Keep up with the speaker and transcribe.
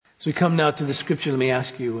As we come now to the scripture, let me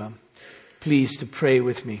ask you, please, to pray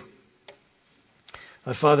with me.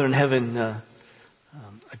 Our Father in heaven, I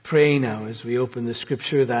pray now as we open the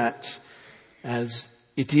scripture that as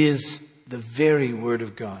it is the very word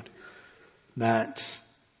of God, that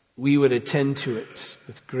we would attend to it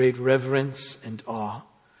with great reverence and awe.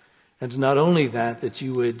 And not only that, that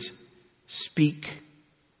you would speak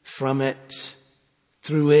from it,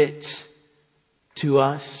 through it, to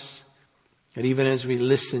us. And even as we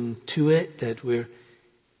listen to it, that we're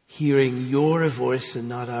hearing your voice and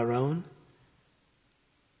not our own.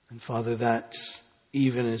 And Father, that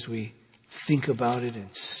even as we think about it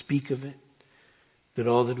and speak of it, that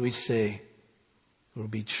all that we say will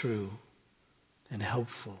be true and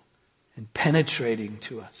helpful and penetrating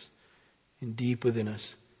to us and deep within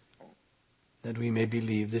us, that we may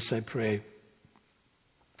believe. This I pray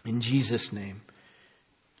in Jesus' name.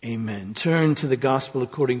 Amen. Turn to the Gospel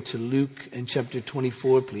according to Luke and chapter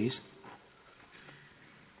 24, please.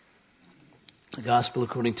 The Gospel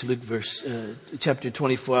according to Luke, chapter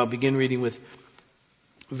 24. I'll begin reading with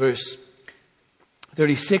verse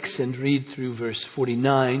 36 and read through verse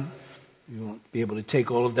 49. You won't be able to take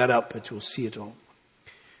all of that up, but you'll see it all.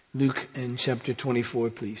 Luke and chapter 24,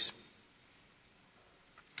 please.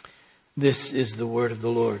 This is the word of the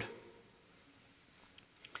Lord.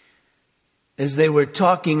 As they were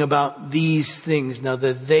talking about these things, now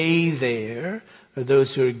the they there are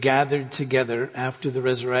those who are gathered together after the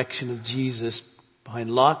resurrection of Jesus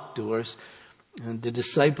behind locked doors, and the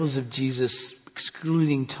disciples of Jesus,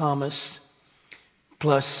 excluding Thomas,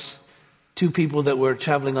 plus two people that were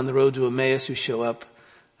traveling on the road to Emmaus who show up,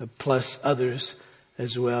 plus others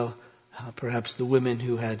as well, perhaps the women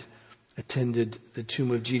who had attended the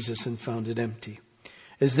tomb of Jesus and found it empty.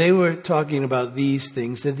 As they were talking about these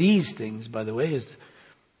things, by the way, is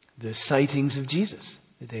the sightings of Jesus,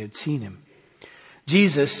 that they had seen him.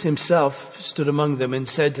 Jesus himself stood among them and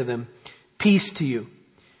said to them, "Peace to you."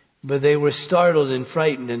 But they were startled and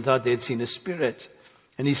frightened and thought they had seen a spirit.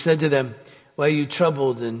 And he said to them, "Why are you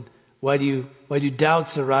troubled, and why do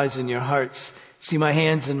doubts arise in your hearts? See my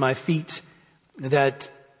hands and my feet,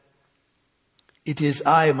 that it is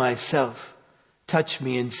I myself. Touch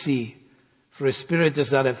me and see. For a spirit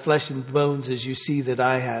does not have flesh and bones as you see that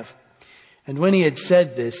I have." And when he had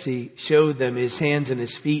said this, he showed them his hands and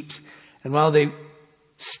his feet. And while they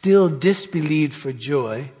still disbelieved for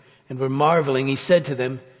joy and were marveling, he said to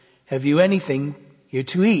them, "Have you anything here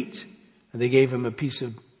to eat?" And they gave him a piece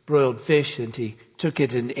of broiled fish, and he took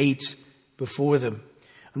it and ate before them.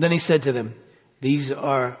 And then he said to them, "These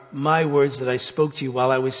are my words that I spoke to you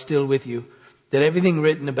while I was still with you, that everything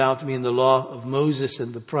written about me in the law of Moses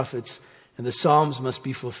and the prophets and the Psalms must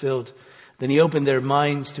be fulfilled." Then he opened their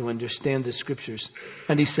minds to understand the scriptures.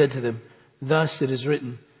 And he said to them, "Thus it is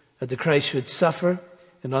written, that the Christ should suffer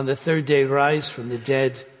and on the third day rise from the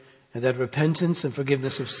dead, and that repentance and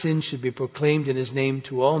forgiveness of sins should be proclaimed in his name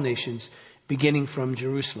to all nations, beginning from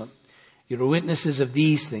Jerusalem. You are witnesses of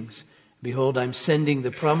these things. Behold, I am sending the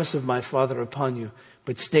promise of my Father upon you,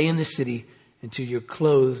 but stay in the city until you're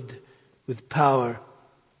clothed with power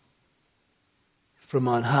from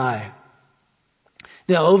on high."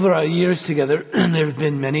 Now, over our years together, there have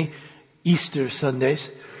been many Easter Sundays.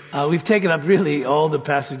 We've taken up really all the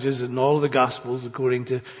passages in all of the Gospels according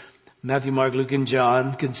to Matthew, Mark, Luke, and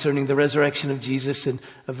John concerning the resurrection of Jesus, and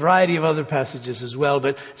a variety of other passages as well.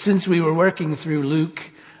 But since we were working through Luke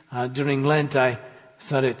during Lent, I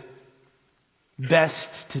thought it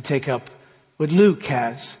best to take up what Luke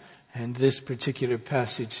has and this particular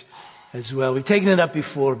passage as well. We've taken it up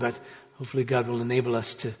before, but hopefully God will enable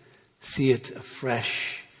us to see it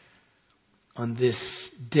afresh on this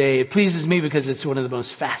day. It pleases me because it's one of the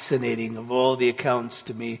most fascinating of all the accounts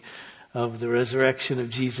to me of the resurrection of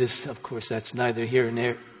Jesus. Of course, that's neither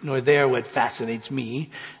here nor there what fascinates me.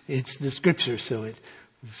 It's the scripture, so it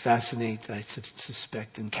fascinates, I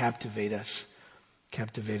suspect, and captivate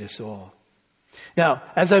us all. Now,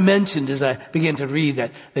 as I mentioned, as I began to read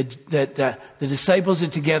that the disciples are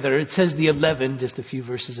together, it says the 11, just a few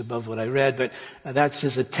verses above what I read, but that's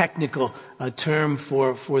just a technical term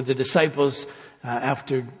for the disciples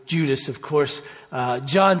after Judas, of course.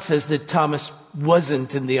 John says that Thomas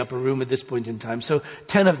wasn't in the upper room at this point in time. So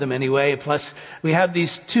 10 of them anyway. Plus we have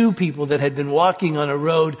these two people that had been walking on a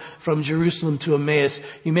road from Jerusalem to Emmaus.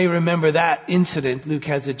 You may remember that incident. Luke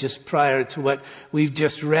has it just prior to what we've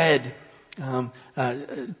just read.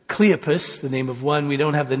 Cleopas, the name of one, we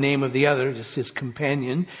don't have the name of the other, just his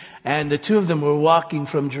companion. And the two of them were walking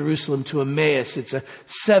from Jerusalem to Emmaus. It's a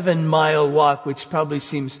 7-mile walk, which probably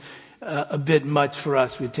seems a bit much for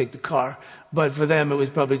us. We'd take the car. But for them, it was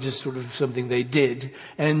probably just sort of something they did.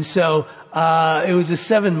 And so, it was a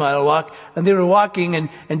 7-mile walk, and they were walking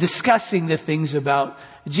and discussing the things about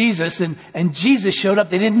Jesus, and Jesus showed up.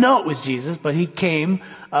 They didn't know it was Jesus, but he came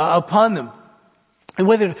upon them. And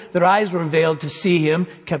whether their eyes were veiled to see him,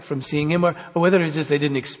 kept from seeing him, or whether it's just they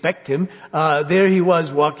didn't expect him, there he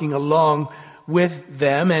was walking along with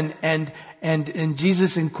them, and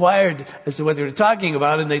Jesus inquired as to what they were talking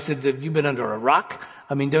about, and they said, "Have you been under a rock?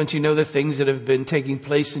 I mean, don't you know the things that have been taking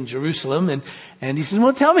place in Jerusalem?" And he said,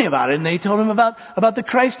 "Well, tell me about it." And they told him about the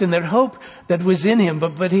Christ and their hope that was in him,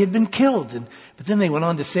 but he had been killed. But then they went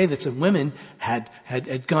on to say that some women had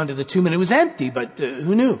gone to the tomb and it was empty, but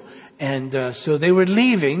who knew? And so they were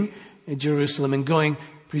leaving Jerusalem and going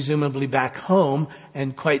presumably back home,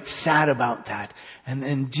 and quite sad about that. And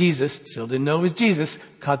then Jesus, still didn't know it was Jesus,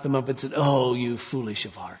 caught them up and said, "Oh, you foolish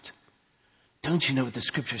of heart. Don't you know what the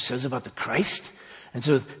scripture says about the Christ?" And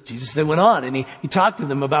so Jesus then went on and he talked to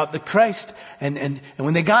them about the Christ. And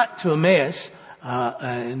when they got to Emmaus,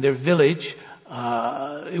 in their village,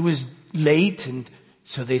 it was late. And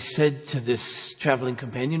so they said to this traveling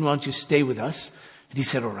companion, "Why don't you stay with us?" And he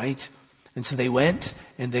said, "All right." And so they went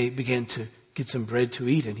and they began to get some bread to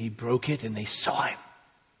eat, and he broke it and they saw him.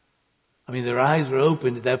 I mean, their eyes were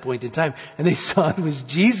opened at that point in time, and they saw it was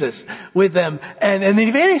Jesus with them, and then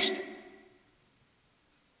he vanished.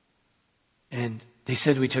 And they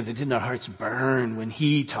said to each other, "Didn't our hearts burn when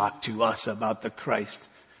he talked to us about the Christ?"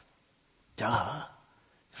 Duh.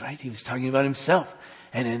 Right? He was talking about himself.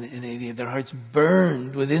 And their hearts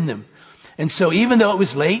burned within them. And so even though it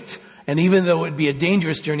was late, and even though it would be a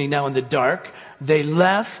dangerous journey now in the dark, they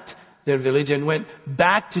left their village and went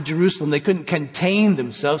back to Jerusalem. They couldn't contain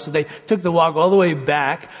themselves, so they took the walk all the way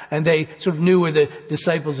back, and they sort of knew where the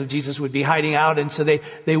disciples of Jesus would be hiding out, and so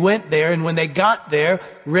they went there, and when they got there,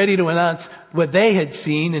 ready to announce what they had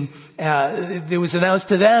seen, and it was announced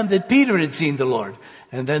to them that Peter had seen the Lord.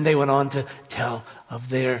 And then they went on to tell of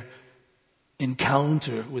their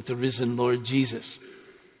encounter with the risen Lord Jesus.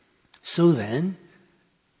 So then,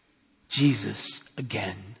 Jesus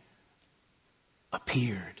again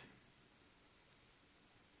appeared.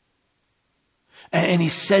 And he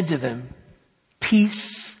said to them,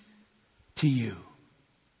 "Peace to you."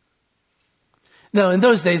 Now, in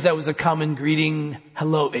those days, that was a common greeting,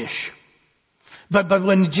 hello-ish. But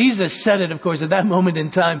when Jesus said it, of course, at that moment in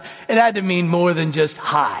time, it had to mean more than just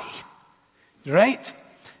hi. Right?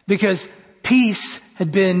 Because peace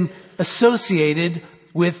had been associated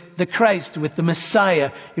with the Christ, with the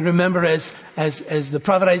Messiah. You remember as the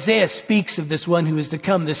prophet Isaiah speaks of this one who is to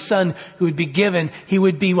come, this son who would be given, he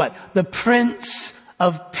would be what? The Prince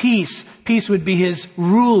of Peace. Peace would be his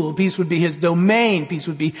rule. Peace would be his domain. Peace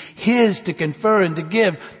would be his to confer and to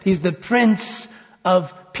give. He's the Prince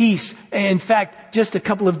of Peace. In fact, just a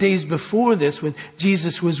couple of days before this, when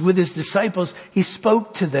Jesus was with his disciples, he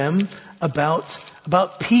spoke to them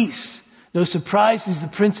about peace. No surprise, he's the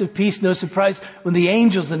Prince of Peace. No surprise when the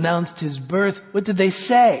angels announced his birth. What did they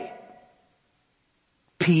say?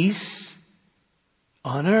 Peace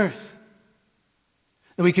on earth.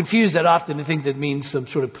 And we confuse that often and think that means some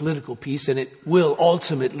sort of political peace, and it will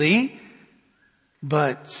ultimately.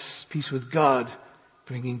 But peace with God,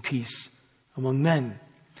 bringing peace among men.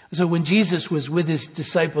 So when Jesus was with his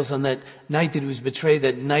disciples on that night that he was betrayed,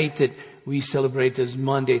 that night that we celebrate as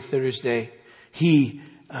Maundy, Thursday, he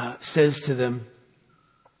says to them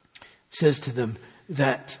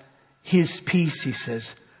that his peace, he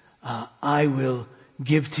says, I will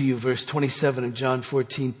give to you, verse 27 of John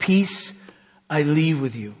 14, "Peace I leave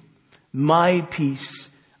with you. My peace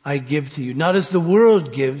I give to you. Not as the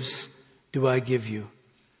world gives, do I give you.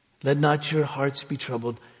 Let not your hearts be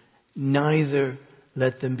troubled, neither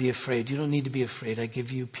let them be afraid." You don't need to be afraid. I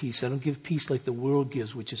give you peace. I don't give peace like the world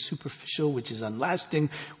gives, which is superficial, which is unlasting,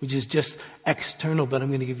 which is just external, but I'm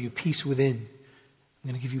going to give you peace within.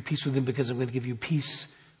 I'm going to give you peace within because I'm going to give you peace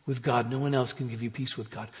with God. No one else can give you peace with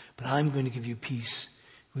God, but I'm going to give you peace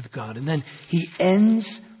with God. And then he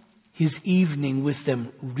ends his evening with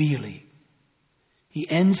them really. He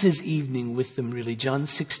ends his evening with them really. John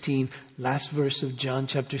 16, last verse of John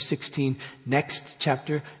chapter 16. Next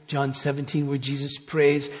chapter, John 17, where Jesus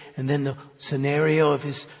prays. And then the scenario of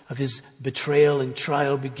his betrayal and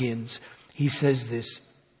trial begins. He says this,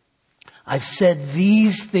 "I've said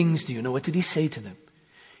these things to you." Now, what did he say to them?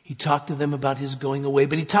 He talked to them about his going away,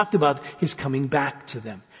 but he talked about his coming back to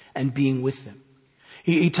them and being with them.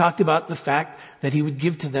 He talked about the fact that he would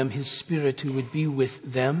give to them his Spirit who would be with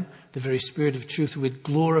them, the very Spirit of truth who would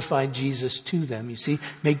glorify Jesus to them, you see,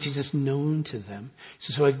 make Jesus known to them.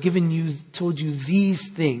 So I've told you these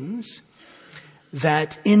things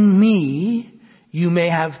that in me you may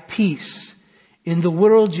have peace. In the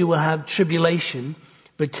world you will have tribulation,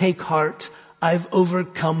 but take heart, I've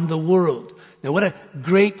overcome the world. Now what a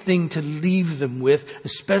great thing to leave them with,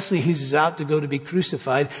 especially he's out to go to be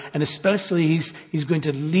crucified, and especially he's going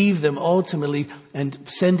to leave them ultimately and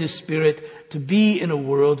send his Spirit to be in a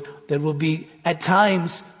world that will be at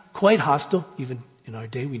times quite hostile. Even in our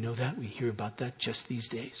day we know that. We hear about that just these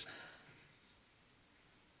days.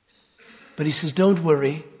 But he says, don't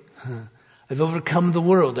worry. I've overcome the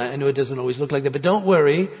world. I know it doesn't always look like that, but don't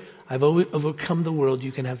worry. I've overcome the world.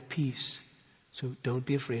 You can have peace. So don't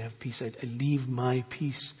be afraid. Have peace. I leave my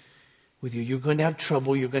peace with you. You're going to have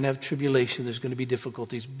trouble. You're going to have tribulation. There's going to be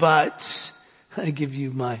difficulties. But I give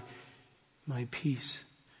you my peace.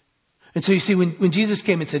 And so you see, when Jesus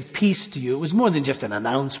came and said peace to you, it was more than just an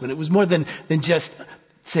announcement. It was more than just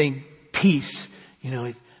saying peace. You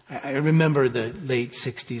know, I remember the late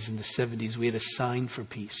 60s and the 70s. We had a sign for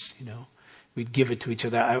peace, you know. We'd give it to each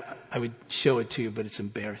other. I would show it to you, but it's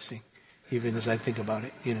embarrassing, even as I think about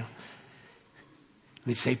it, you know.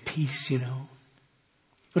 We'd say peace, you know.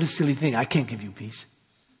 What a silly thing. I can't give you peace,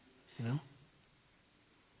 you know.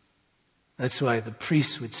 That's why the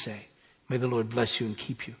priests would say, may the Lord bless you and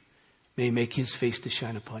keep you. May he make his face to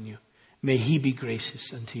shine upon you. May he be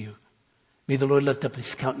gracious unto you. May the Lord lift up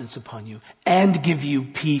his countenance upon you and give you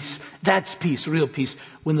peace. That's peace, real peace.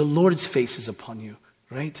 When the Lord's face is upon you,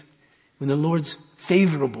 right? When the Lord's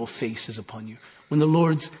favorable face is upon you. When the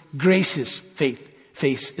Lord's gracious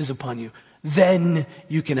face is upon you. Then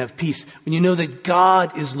you can have peace. When you know that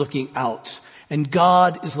God is looking out and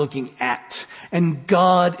God is looking at and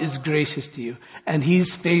God is gracious to you and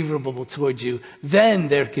he's favorable towards you, then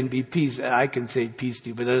there can be peace. I can say peace to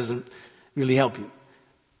you, but that doesn't really help you.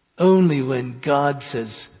 Only when God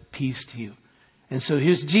says peace to you. And so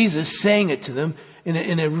here's Jesus saying it to them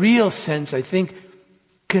in a real sense, I think,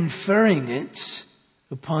 conferring it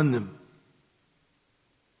upon them.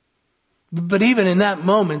 But even in that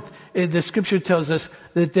moment, the scripture tells us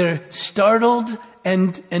that they're startled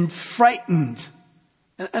and frightened.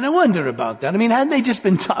 And I wonder about that. I mean, hadn't they just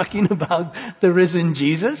been talking about the risen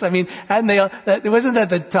Jesus? I mean, hadn't they, wasn't that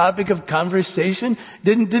the topic of conversation?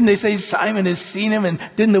 Didn't they say Simon has seen him, and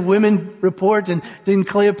didn't the women report, and didn't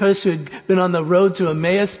Cleopas, who had been on the road to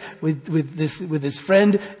Emmaus with his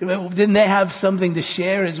friend, didn't they have something to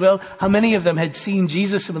share as well? How many of them had seen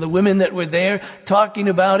Jesus? Some of the women that were there talking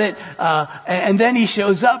about it, and then he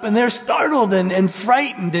shows up and they're startled and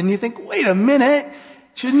frightened, and you think, wait a minute,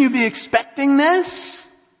 shouldn't you be expecting this?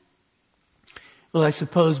 Well, I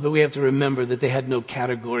suppose, but we have to remember that they had no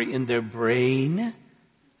category in their brain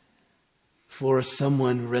for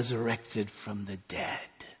someone resurrected from the dead.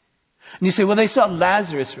 And you say, well, they saw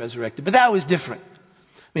Lazarus resurrected, but that was different.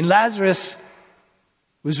 I mean, Lazarus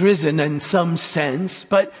was risen in some sense,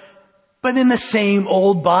 but in the same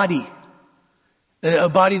old body. A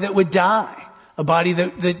body that would die. A body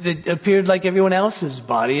that appeared like everyone else's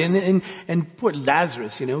body. And poor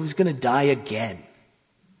Lazarus, you know, was going to die again.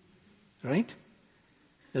 Right?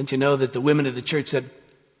 Don't you know that the women of the church said,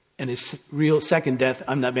 in his real second death,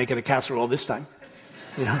 I'm not making a casserole this time.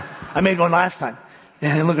 You know, I made one last time.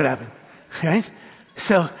 And look what happened. Right?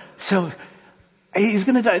 So he's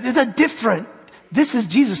going to die. This is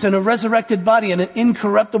Jesus in a resurrected body, in an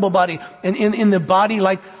incorruptible body, and in the body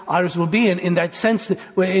like ours will be, in that sense that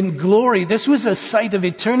in glory. This was a sight of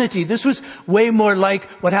eternity. This was way more like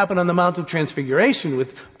what happened on the Mount of Transfiguration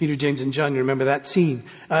with Peter, James, and John. You remember that scene?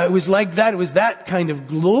 It was like that. It was that kind of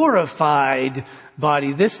glorified body.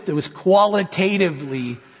 It was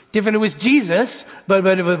qualitatively different. It was Jesus, but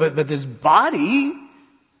this body,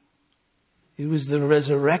 it was the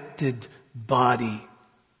resurrected body.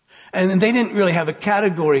 And they didn't really have a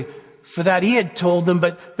category for that. He had told them,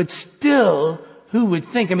 but still, who would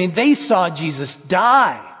think? I mean, they saw Jesus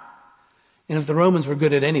die. And if the Romans were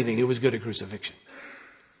good at anything, it was good at crucifixion.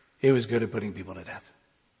 It was good at putting people to death.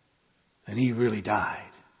 And he really died.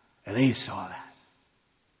 And they saw that.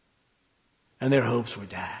 And their hopes were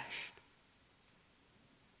dashed.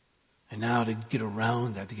 And now to get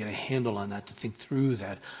around that, to get a handle on that, to think through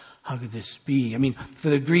that, how could this be? I mean, for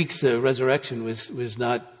the Greeks, the resurrection was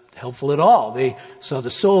not helpful at all. They saw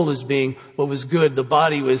the soul as being what was good, the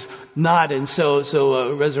body was not, and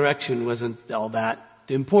so resurrection wasn't all that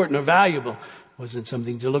important or valuable. It wasn't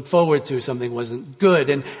something to look forward to. Something wasn't good.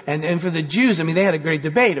 And for the Jews, I mean, they had a great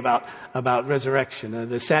debate about resurrection.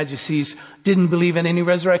 The Sadducees didn't believe in any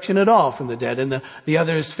resurrection at all from the dead, and the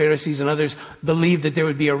others, Pharisees and others, believed that there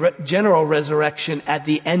would be a general resurrection at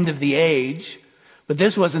the end of the age. But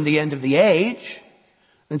this wasn't the end of the age.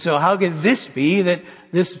 And so how could this be that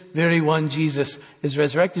this very one Jesus is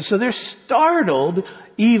resurrected? So they're startled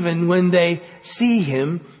even when they see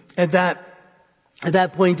him at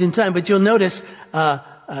that point in time. But you'll notice,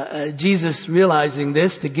 Jesus realizing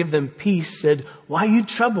this to give them peace said, "Why are you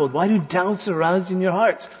troubled? Why do doubts arise in your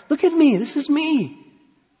hearts? Look at me. This is me.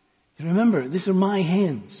 You remember, these are my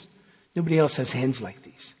hands. Nobody else has hands like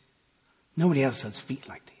these. Nobody else has feet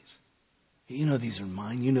like these. You know these are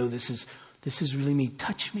mine. You know this is really me.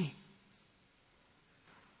 Touch me."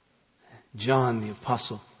 John the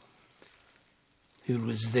apostle, who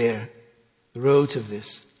was there, wrote of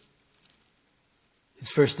this. His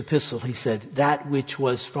first epistle, he said, "That which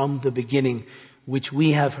was from the beginning, which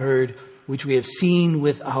we have heard, which we have seen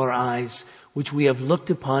with our eyes, which we have looked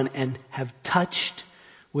upon and have touched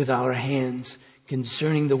with our hands,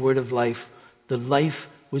 concerning the word of life. The life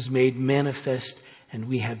was made manifest, and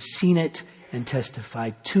we have seen it and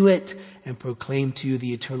testified to it and proclaimed to you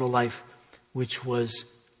the eternal life, which was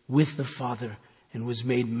with the Father and was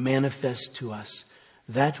made manifest to us.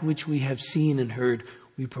 That which we have seen and heard,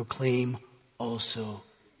 we proclaim also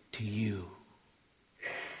to you."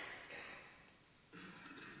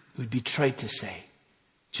 It would be trite to say,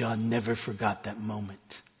 John never forgot that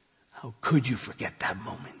moment. How could you forget that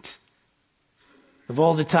moment? Of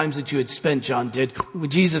all the times that you had spent, John did,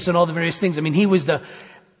 with Jesus and all the various things. I mean, he was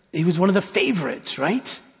one of the favorites,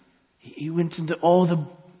 right? He went into all the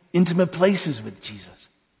intimate places with Jesus.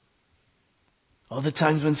 All the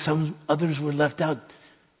times when some others were left out,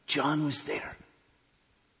 John was there.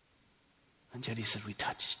 And yet he said, we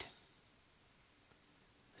touched him.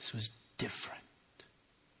 This was different.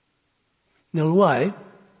 Now, why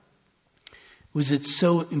was it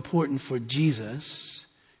so important for Jesus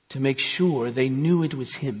to make sure they knew it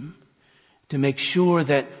was him, to make sure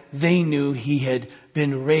that they knew he had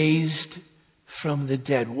been raised from the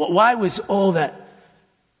dead? Why was all that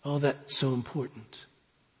so important?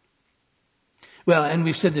 Well, and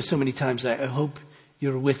we've said this so many times, I hope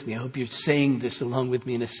you're with me. I hope you're saying this along with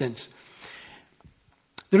me in a sense.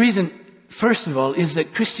 The reason, first of all, is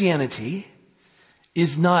that Christianity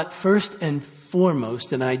is not first and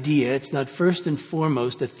foremost an idea. It's not first and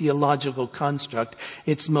foremost a theological construct.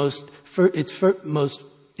 It is not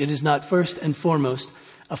first and foremost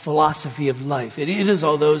a philosophy of life. It is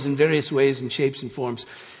all those in various ways and shapes and forms.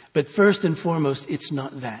 But first and foremost, it's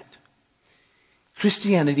not that.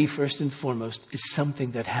 Christianity, first and foremost, is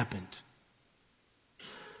something that happened.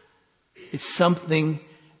 It's something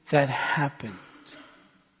that happened.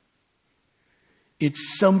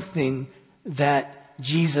 It's something that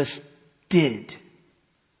Jesus did.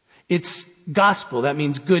 It's gospel. That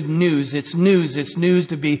means good news. It's news. It's news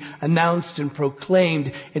to be announced and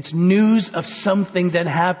proclaimed. It's news of something that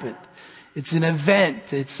happened. It's an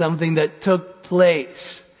event. It's something that took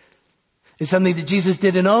place. It's something that Jesus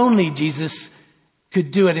did, and only Jesus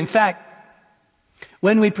could do it. In fact,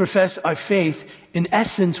 when we profess our faith, in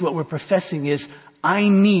essence what we're professing is, I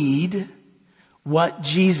need what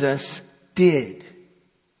Jesus did.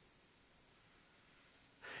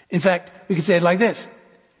 In fact, we could say it like this.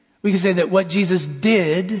 We could say that what Jesus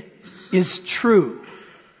did is true.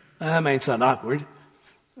 That might sound awkward.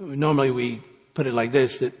 Normally we put it like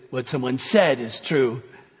this, that what someone said is true.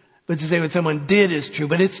 But to say what someone did is true.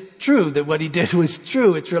 But it's true that what he did was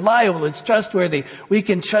true. It's reliable. It's trustworthy. We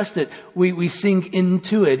can trust it. We sink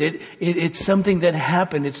into it. It's something that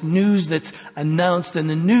happened. It's news that's announced. And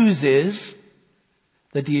the news is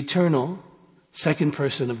that the eternal second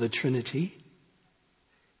person of the Trinity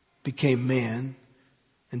became man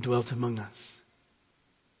and dwelt among us.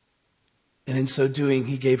 And in so doing,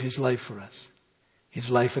 he gave his life for us.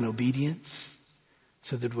 His life in obedience,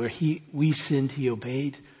 so that where we sinned, he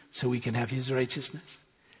obeyed, so we can have his righteousness.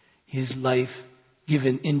 His life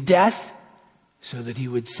given in death, so that he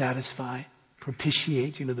would satisfy,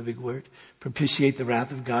 propitiate, you know the big word, propitiate the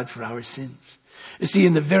wrath of God for our sins. You see,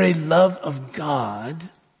 in the very love of God,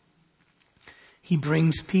 he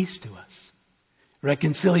brings peace to us,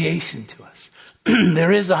 reconciliation to us.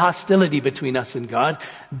 There is a hostility between us and God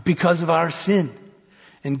because of our sin.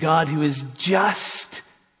 And God, who is just,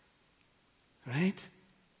 right?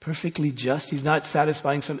 Perfectly just. He's not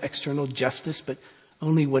satisfying some external justice, but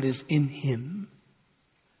only what is in him.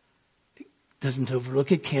 Doesn't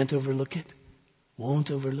overlook it, can't overlook it, won't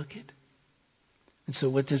overlook it. And so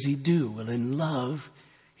what does he do? Well, in love,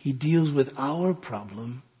 he deals with our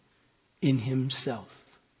problem in himself.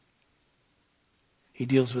 He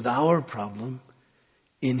deals with our problem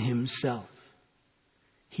in himself.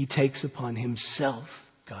 He takes upon himself,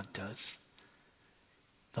 God does,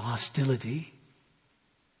 the hostility,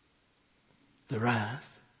 the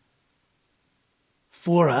wrath,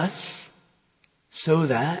 for us, so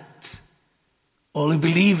that all who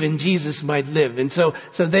believe in Jesus might live. And so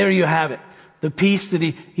there you have it. The peace that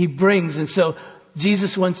he brings. And so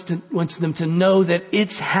Jesus wants them to know that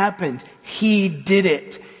it's happened. He did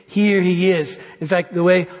it. Here he is. In fact, the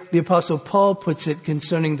way the Apostle Paul puts it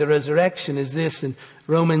concerning the resurrection is this in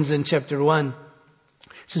Romans in chapter 1.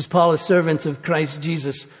 It says, Paul, a servant of Christ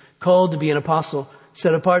Jesus, called to be an apostle,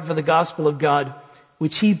 set apart for the gospel of God,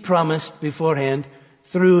 which he promised beforehand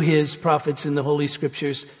through his prophets in the Holy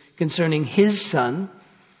Scriptures, concerning his Son,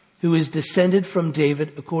 who is descended from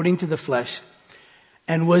David according to the flesh,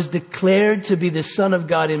 and was declared to be the Son of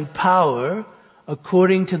God in power,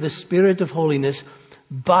 according to the Spirit of holiness,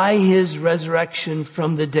 by his resurrection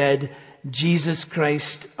from the dead, Jesus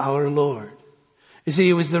Christ our Lord. You see,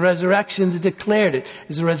 it was the resurrection that declared it. It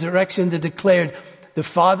was the resurrection that declared, the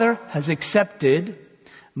Father has accepted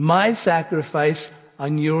my sacrifice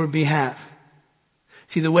on your behalf.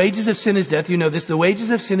 See, the wages of sin is death. You know this. The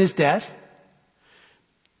wages of sin is death.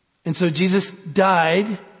 And so Jesus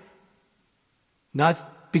died,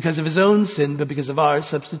 not because of his own sin, but because of ours,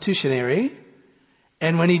 substitutionary.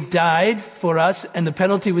 And when he died for us and the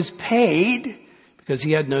penalty was paid, because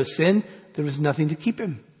he had no sin, there was nothing to keep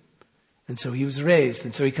him. And so he was raised.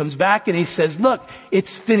 And so he comes back and he says, look,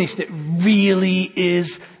 it's finished. It really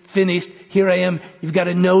is finished. Here I am. You've got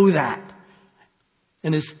to know that.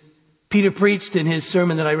 And as Peter preached in his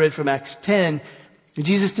sermon that I read from Acts 10,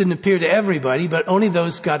 Jesus didn't appear to everybody, but only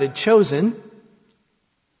those God had chosen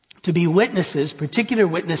to be witnesses, particular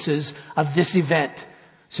witnesses of this event,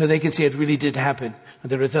 so they can say it really did happen.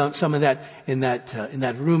 And there were some of that in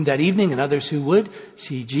that room that evening, and others who would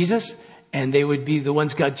see Jesus, and they would be the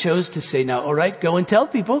ones God chose to say, now, all right, go and tell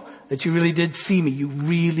people that you really did see me. You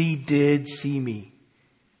really did see me.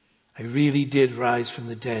 I really did rise from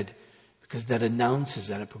the dead, because that announces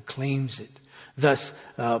that, it proclaims it. Thus,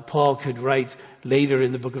 Paul could write later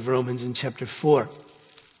in the book of Romans in chapter 4.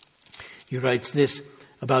 He writes this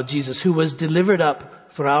about Jesus, who was delivered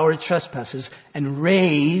up for our trespasses and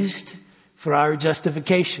raised for our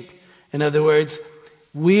justification. In other words,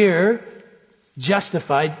 we're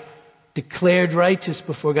justified, declared righteous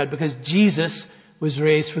before God because Jesus was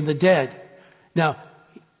raised from the dead. Now,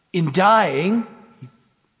 in dying, he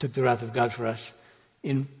took the wrath of God for us.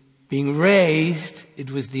 In being raised,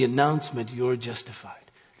 it was the announcement, you're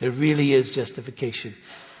justified. There really is justification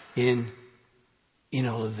in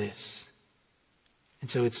all of this. And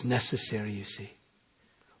so it's necessary, you see.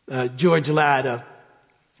 George Ladd, a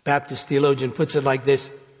Baptist theologian, puts it like this.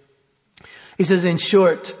 He says, in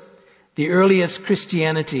short, the earliest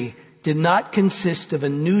Christianity did not consist of a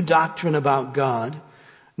new doctrine about God,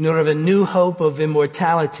 nor of a new hope of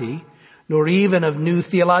immortality, nor even of new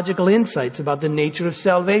theological insights about the nature of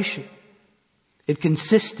salvation. It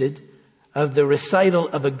consisted of the recital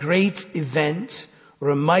of a great event or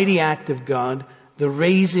a mighty act of God, the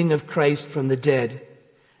raising of Christ from the dead.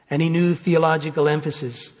 Any new theological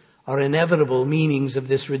emphasis are inevitable meanings of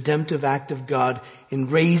this redemptive act of God in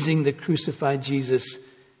raising the crucified Jesus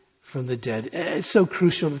from the dead. It's so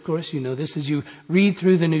crucial, of course, you know this, as you read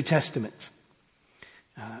through the New Testament.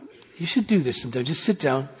 You should do this sometime. Just sit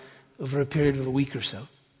down over a period of a week or so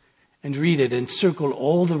and read it and circle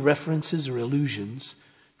all the references or allusions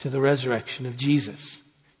to the resurrection of Jesus.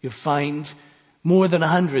 You'll find more than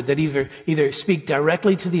 100 that either speak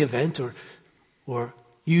directly to the event or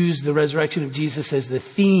use the resurrection of Jesus as the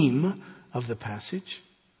theme of the passage,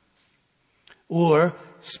 or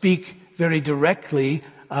speak very directly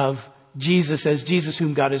of Jesus as Jesus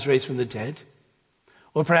whom God has raised from the dead,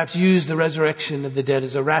 or perhaps use the resurrection of the dead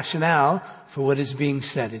as a rationale for what is being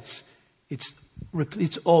said. It's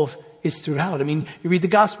throughout. I mean, you read the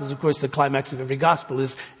Gospels, of course, the climax of every Gospel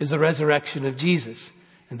is the resurrection of Jesus.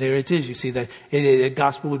 And there it is. You see that the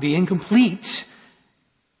Gospel would be incomplete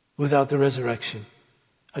without the resurrection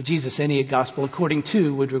of Jesus. Any Gospel, according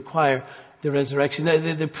to, would require the resurrection.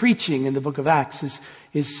 The preaching in the book of Acts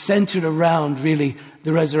is centered around, really,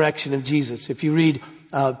 the resurrection of Jesus. If you read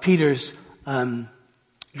Peter's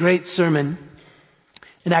great sermon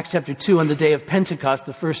in Acts chapter 2 on the day of Pentecost,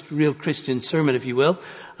 the first real Christian sermon, if you will,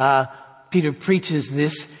 Peter preaches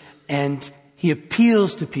this, and he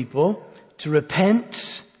appeals to people to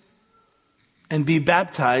repent and be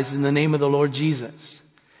baptized in the name of the Lord Jesus.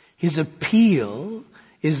 His appeal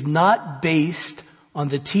is not based on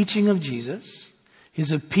the teaching of Jesus.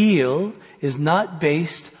 His appeal is not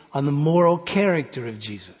based on the moral character of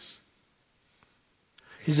Jesus.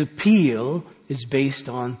 His appeal is based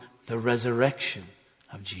on the resurrection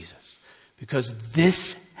of Jesus. Because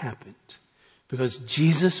this happened, because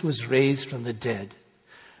Jesus was raised from the dead,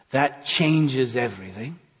 that changes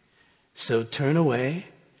everything. So turn away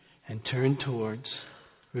and turn towards,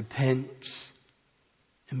 repent,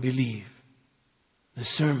 and believe. The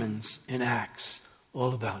sermons in Acts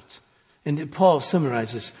all about. And Paul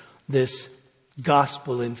summarizes this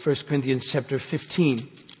gospel in 1 Corinthians chapter 15.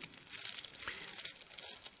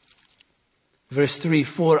 Verse 3,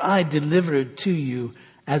 for I delivered to you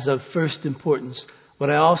as of first importance what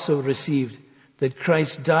I also received, that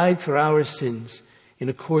Christ died for our sins in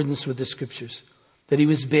accordance with the Scriptures, that he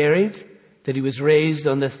was buried, that he was raised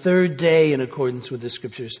on the third day in accordance with the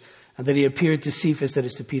Scriptures, and that he appeared to Cephas, that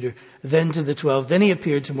is to Peter, then to the 12. Then he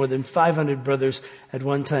appeared to more than 500 brothers at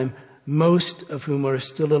one time, most of whom are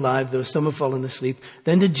still alive, though some have fallen asleep.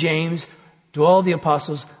 Then to James, to all the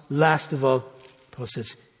apostles. Last of all, Paul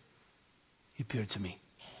says, he appeared to me.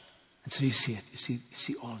 And so you see it. You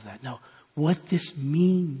see all of that. Now, what this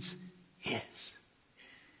means is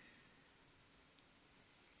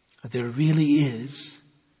that there really is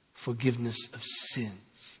forgiveness of sins.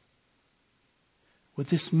 What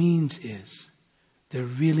this means is there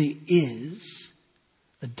really is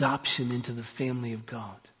adoption into the family of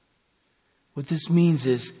God. What this means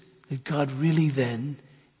is that God really then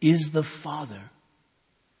is the Father,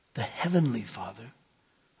 the Heavenly Father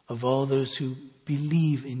of all those who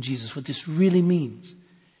believe in Jesus. What this really means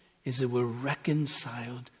is that we're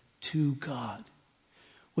reconciled to God.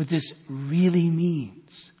 What this really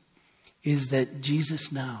means is that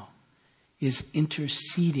Jesus now is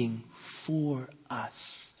interceding for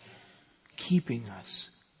us, keeping us,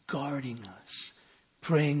 guarding us,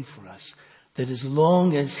 praying for us, that as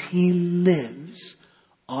long as he lives,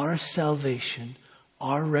 our salvation,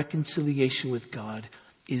 our reconciliation with God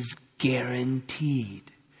is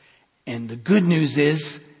guaranteed. And the good news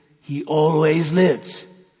is he always lives.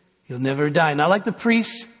 He'll never die. Not like the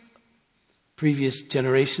priests, previous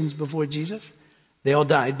generations before Jesus, they all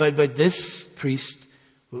died. But this priest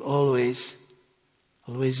will always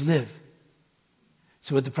live.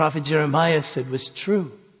 So what the prophet Jeremiah said was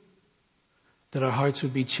true. That our hearts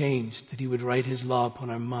would be changed. That he would write his law upon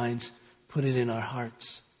our minds. Put it in our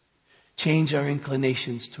hearts. Change our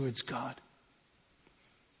inclinations towards God.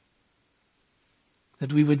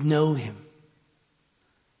 That we would know him.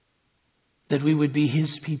 That we would be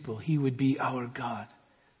his people. He would be our God.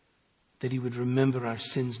 That he would remember our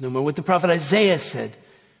sins no more. What the prophet Isaiah said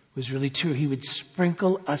was really true. He would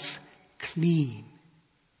sprinkle us clean.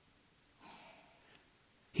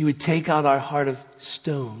 He would take out our heart of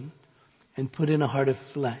stone and put in a heart of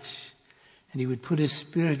flesh. And he would put his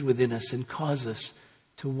Spirit within us and cause us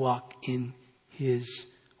to walk in his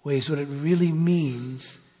ways. What it really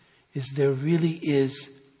means is there really is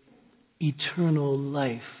eternal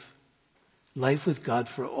life. Life with God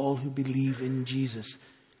for all who believe in Jesus.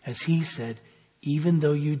 As he said, even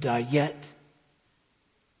though you die, yet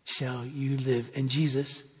shall you live. And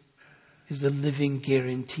Jesus is the living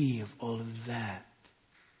guarantee of all of that.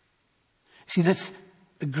 See, that's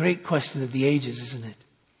a great question of the ages, isn't it?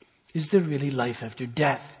 Is there really life after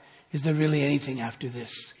death? Is there really anything after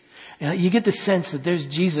this? And you get the sense that there's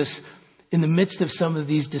Jesus in the midst of some of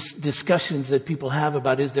these discussions that people have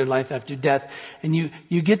about is there life after death. And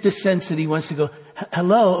you get the sense that he wants to go,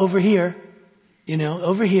 hello, over here.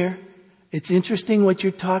 Over here. It's interesting what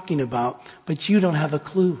you're talking about, but you don't have a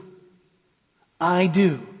clue. I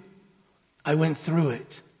do. I went through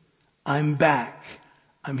it. I'm back.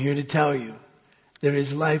 I'm here to tell you there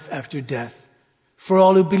is life after death for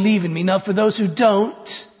all who believe in me. Now, for those who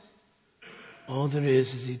don't, all there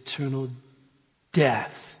is eternal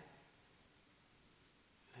death,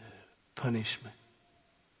 punishment,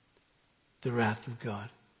 the wrath of God,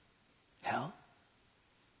 hell.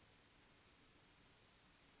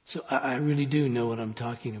 So I really do know what I'm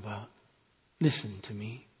talking about. Listen to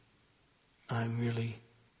me. I'm really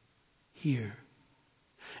here.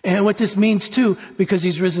 And what this means too, because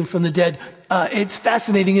he's risen from the dead, it's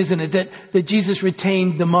fascinating, isn't it, that Jesus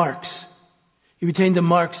retained the marks. He retained the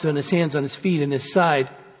marks on his hands, on his feet, and his side.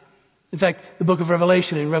 In fact, the book of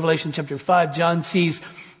Revelation, in Revelation chapter 5, John sees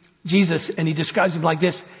Jesus and he describes him like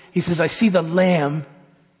this. He says, I see the Lamb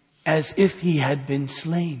as if he had been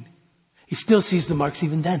slain. He still sees the marks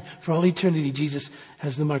even then. For all eternity, Jesus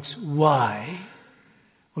has the marks. Why?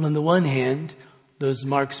 Well, on the one hand, those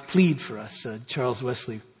marks plead for us. Charles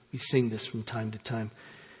Wesley, we sing this from time to time,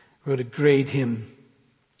 wrote a great hymn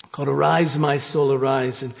called Arise, My Soul,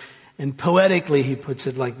 Arise. And poetically he puts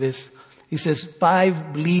it like this. He says,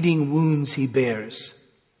 5 bleeding wounds he bears,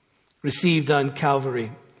 received on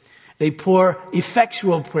Calvary. They pour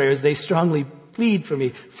effectual prayers. They strongly plead for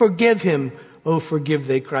me. Forgive him. Oh, forgive,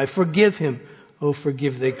 they cry. Forgive him. Oh,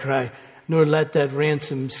 forgive, they cry. Nor let that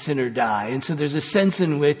ransomed sinner die. And so there's a sense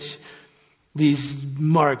in which These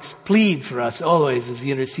marks plead for us always as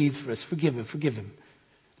he intercedes for us. Forgive him, forgive him.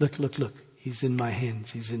 Look, look, look. He's in my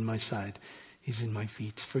hands. He's in my side. He's in my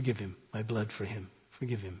feet. Forgive him. My blood for him.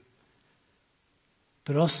 Forgive him.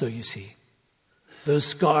 But also, you see, those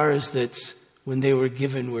scars that when they were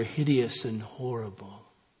given were hideous and horrible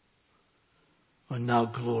are now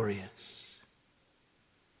glorious.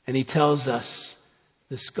 And he tells us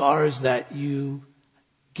the scars that you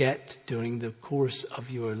get during the course of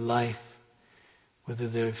your life, whether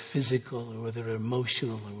they're physical or whether they're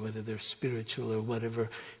emotional or whether they're spiritual or whatever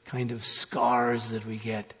kind of scars that we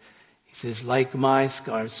get. He says, like my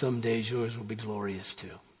scars, some days yours will be glorious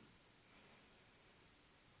too.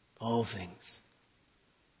 All things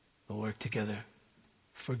will work together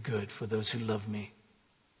for good for those who love me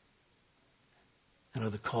and are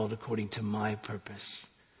the called according to my purpose.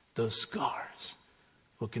 Those scars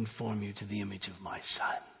will conform you to the image of my Son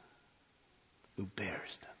who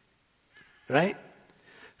bears them. Right?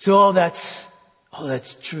 So all that's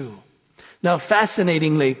true. Now,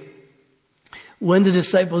 fascinatingly, when the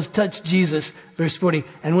disciples touched Jesus, verse 40,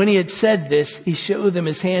 and when he had said this, he showed them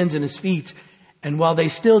his hands and his feet. And while they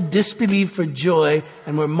still disbelieved for joy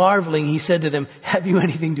and were marveling, he said to them, have you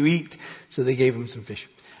anything to eat? So they gave him some fish.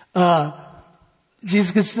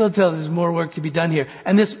 Jesus could still tell there's more work to be done here.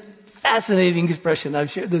 And this fascinating expression, I've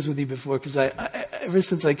shared this with you before, because I ever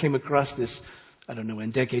since I came across this, I don't know when,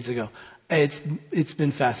 decades ago, it's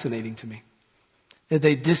been fascinating to me. That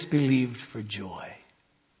they disbelieved for joy.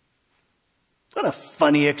 What a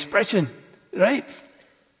funny expression, right?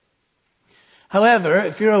 However,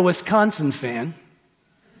 if you're a Wisconsin fan,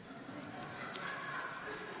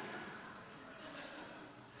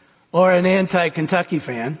 or an anti-Kentucky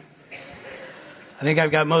fan, I think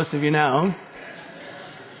I've got most of you now,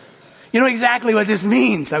 you know exactly what this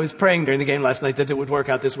means. I was praying during the game last night that it would work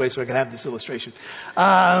out this way so I could have this illustration.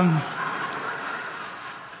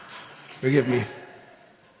 Forgive me.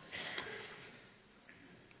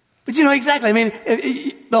 But you know exactly, I mean,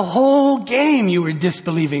 the whole game you were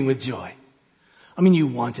disbelieving with joy. I mean, you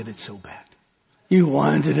wanted it so bad. You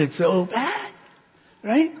wanted it so bad,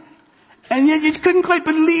 right? And yet you couldn't quite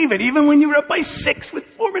believe it, even when you were up by 6 with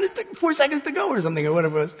 4 seconds to go or something, or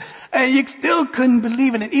whatever it was. And you still couldn't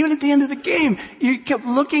believe it. And even at the end of the game, you kept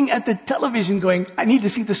looking at the television going, I need to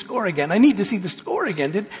see the score again. I need to see the score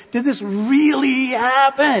again. Did this really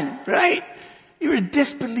happen, right? You were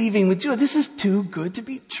disbelieving with joy. This is too good to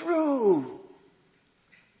be true.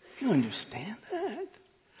 You understand that?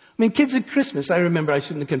 I mean, kids at Christmas, I remember, I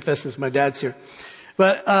shouldn't have confessed this, my dad's here.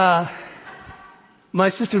 But, my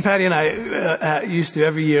sister Patty and I used to,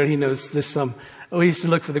 every year, he knows this, we used to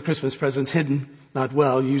look for the Christmas presents hidden. Not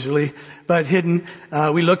well, usually, but hidden.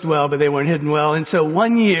 We looked well, but they weren't hidden well. And so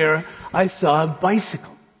one year, I saw a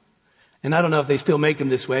bicycle. And I don't know if they still make them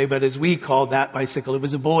this way, but as we called that bicycle, it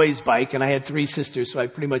was a boy's bike, and I had 3 sisters, so I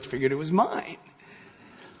pretty much figured it was mine.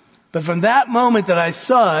 But from that moment that I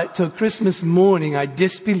saw it till Christmas morning, I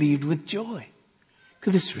disbelieved with joy.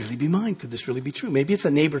 Could this really be mine? Could this really be true? Maybe it's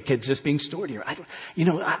a neighbor kid just being stored here.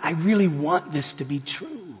 I really want this to be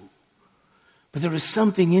true. But there was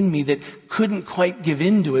something in me that couldn't quite give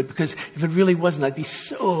in to it, because if it really wasn't, I'd be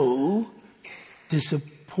so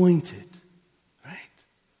disappointed.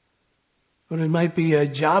 Or it might be a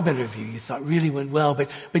job interview you thought really went well,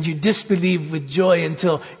 but you disbelieve with joy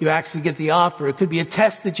until you actually get the offer. It could be a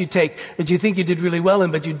test that you take that you think you did really well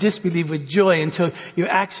in, but you disbelieve with joy until you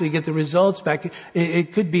actually get the results back.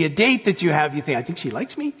 It could be a date that you have. You think, I think she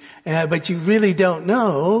likes me, but you really don't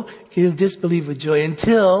know. You'll disbelieve with joy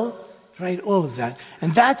until, right, all of that.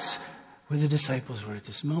 And that's where the disciples were at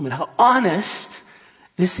this moment. How honest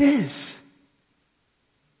this is.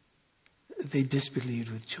 They disbelieved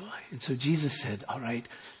with joy. And so Jesus said, all right,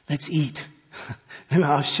 let's eat. And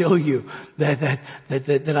I'll show you that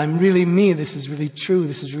I'm really me. This is really true.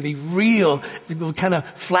 This is really real. We'll kind of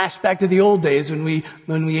flash back to the old days when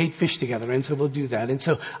we ate fish together. And so we'll do that. And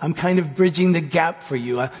so I'm kind of bridging the gap for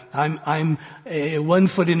you. I'm 1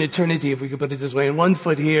 foot in eternity, if we could put it this way, and 1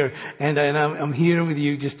 foot here. And I'm here with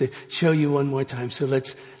you just to show you one more time. So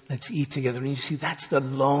let's eat together. And you see, that's the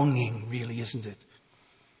longing, really, isn't it,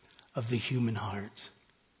 of the human heart.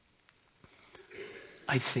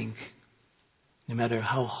 I think no matter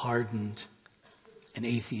how hardened an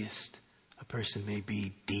atheist a person may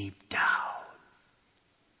be, deep down,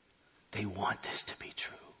 they want this to be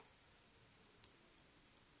true.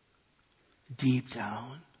 Deep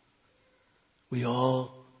down, we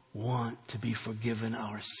all want to be forgiven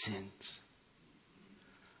our sins.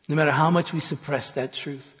 No matter how much we suppress that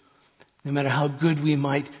truth, no matter how good we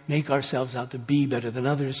might make ourselves out to be better than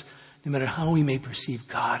others, no matter how we may perceive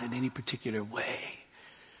God in any particular way,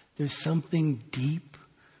 There's something deep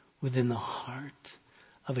within the heart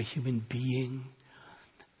of a human being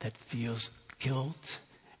that feels guilt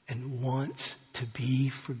and wants to be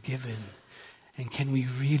forgiven. And can we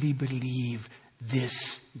really believe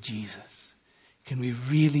this Jesus? Can we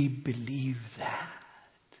really believe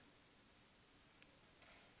that?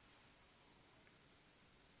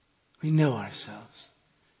 We know ourselves.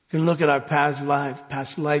 We can look at our past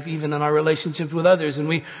life, even in our relationships with others, and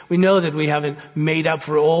we know that we haven't made up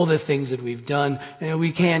for all the things that we've done, and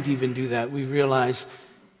we can't even do that. We realize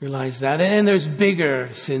that. And there's bigger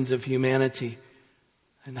sins of humanity.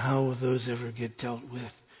 And how will those ever get dealt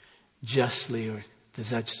with justly? Or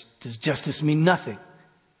does justice mean nothing?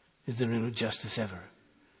 Is there no justice ever?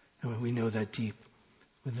 And we know that deep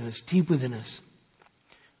within us.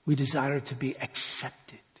 We desire to be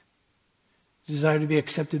accepted. We desire to be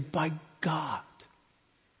accepted by God.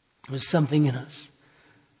 There's something in us.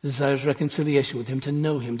 Desires reconciliation with Him, to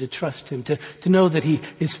know Him, to trust Him, to know that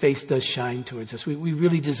His face does shine towards us. We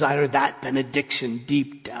really desire that benediction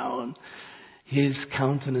deep down, His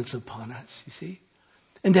countenance upon us, you see.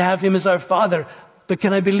 And to have Him as our Father. But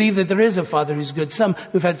can I believe that there is a Father who's good? Some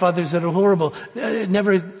who've had fathers that are horrible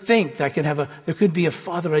never think that there could be a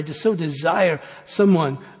Father. I just so desire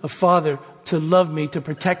a Father to love me, to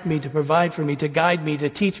protect me, to provide for me, to guide me, to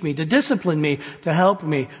teach me, to discipline me, to help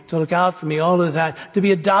me, to look out for me, all of that, to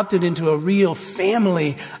be adopted into a real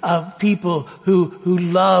family of people who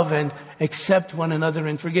love and accept one another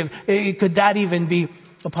and forgive. Could that even be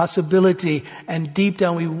a possibility? And deep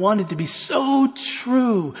down we want it to be so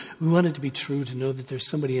true. We want it to be true to know that there's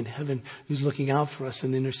somebody in heaven who's looking out for us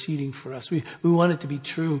and interceding for us. We want it to be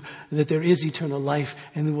true that there is eternal life,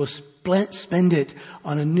 and we will spend it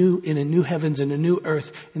in a new heavens and a new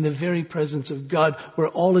earth in the very presence of God where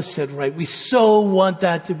all is set right. We so want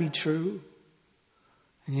that to be true.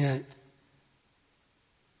 And yet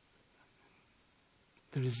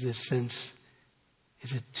there is this sense,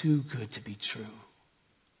 is it too good to be true?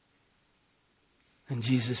 And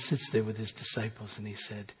Jesus sits there with His disciples and He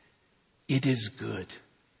said, it is good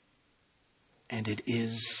and it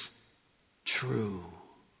is true.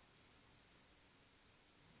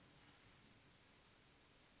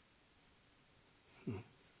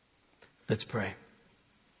 Let's pray.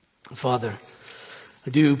 Father, I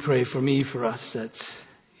do pray for us, that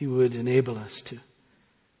You would enable us to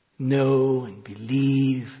know and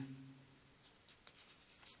believe.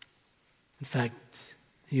 In fact,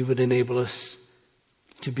 You would enable us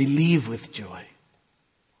to believe with joy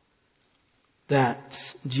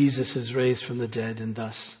that Jesus is raised from the dead, and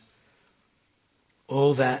thus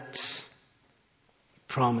all that He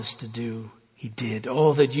promised to do, He did.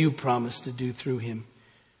 All that You promised to do through Him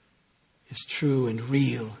is true and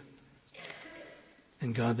real.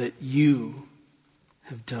 And God, that You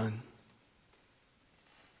have done.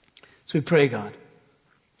 So we pray, God,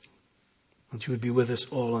 that You would be with us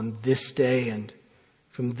all on this day, and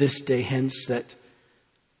from this day hence, that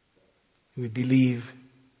we would believe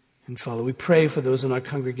and follow. We pray for those in our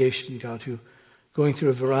congregation, God, who are going through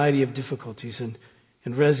a variety of difficulties and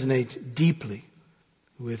resonate deeply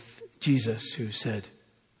with Jesus, who said,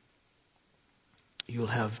 you'll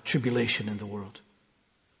have tribulation in the world.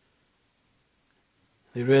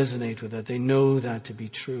 They resonate with that. They know that to be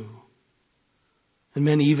true. And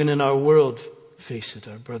many, even in our world, face it.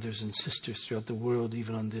 Our brothers and sisters throughout the world,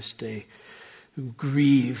 even on this day, who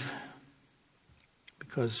grieve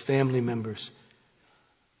because family members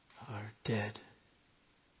are dead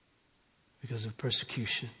because of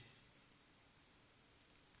persecution.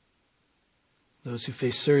 Those who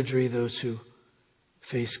face surgery, those who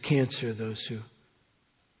face cancer, those who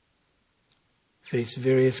face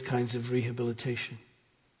various kinds of rehabilitation,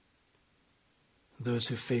 those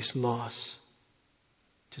who face loss,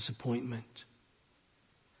 disappointment,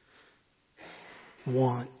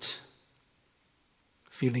 want,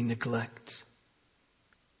 feeling neglect,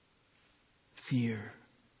 fear.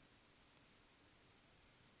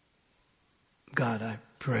 God, I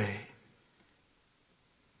pray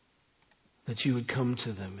that You would come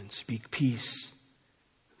to them and speak peace,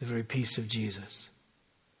 the very peace of Jesus.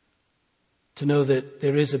 To know that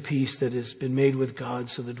there is a peace that has been made with God,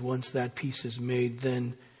 so that once that peace is made,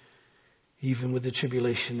 then even with the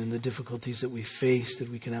tribulation and the difficulties that we face, that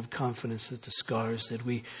we can have confidence that the scars that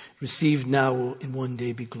we receive now will in one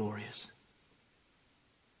day be glorious.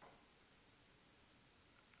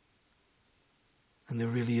 And there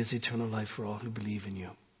really is eternal life for all who believe in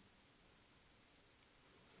You.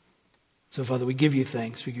 So, Father, we give You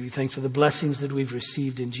thanks. We give You thanks for the blessings that we've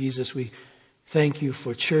received in Jesus. We thank You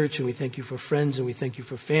for church, and we thank You for friends, and we thank You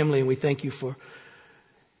for family, and we thank You for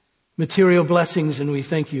material blessings, and we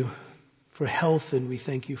thank You for for health, and we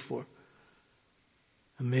thank you for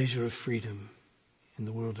a measure of freedom in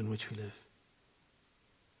the world in which we live.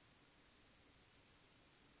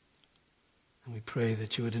 And we pray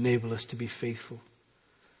that you would enable us to be faithful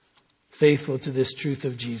to this truth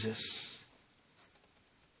of Jesus,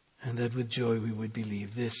 and that with joy we would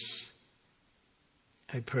believe. This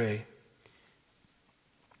I pray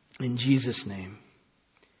in Jesus' name.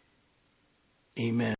 Amen.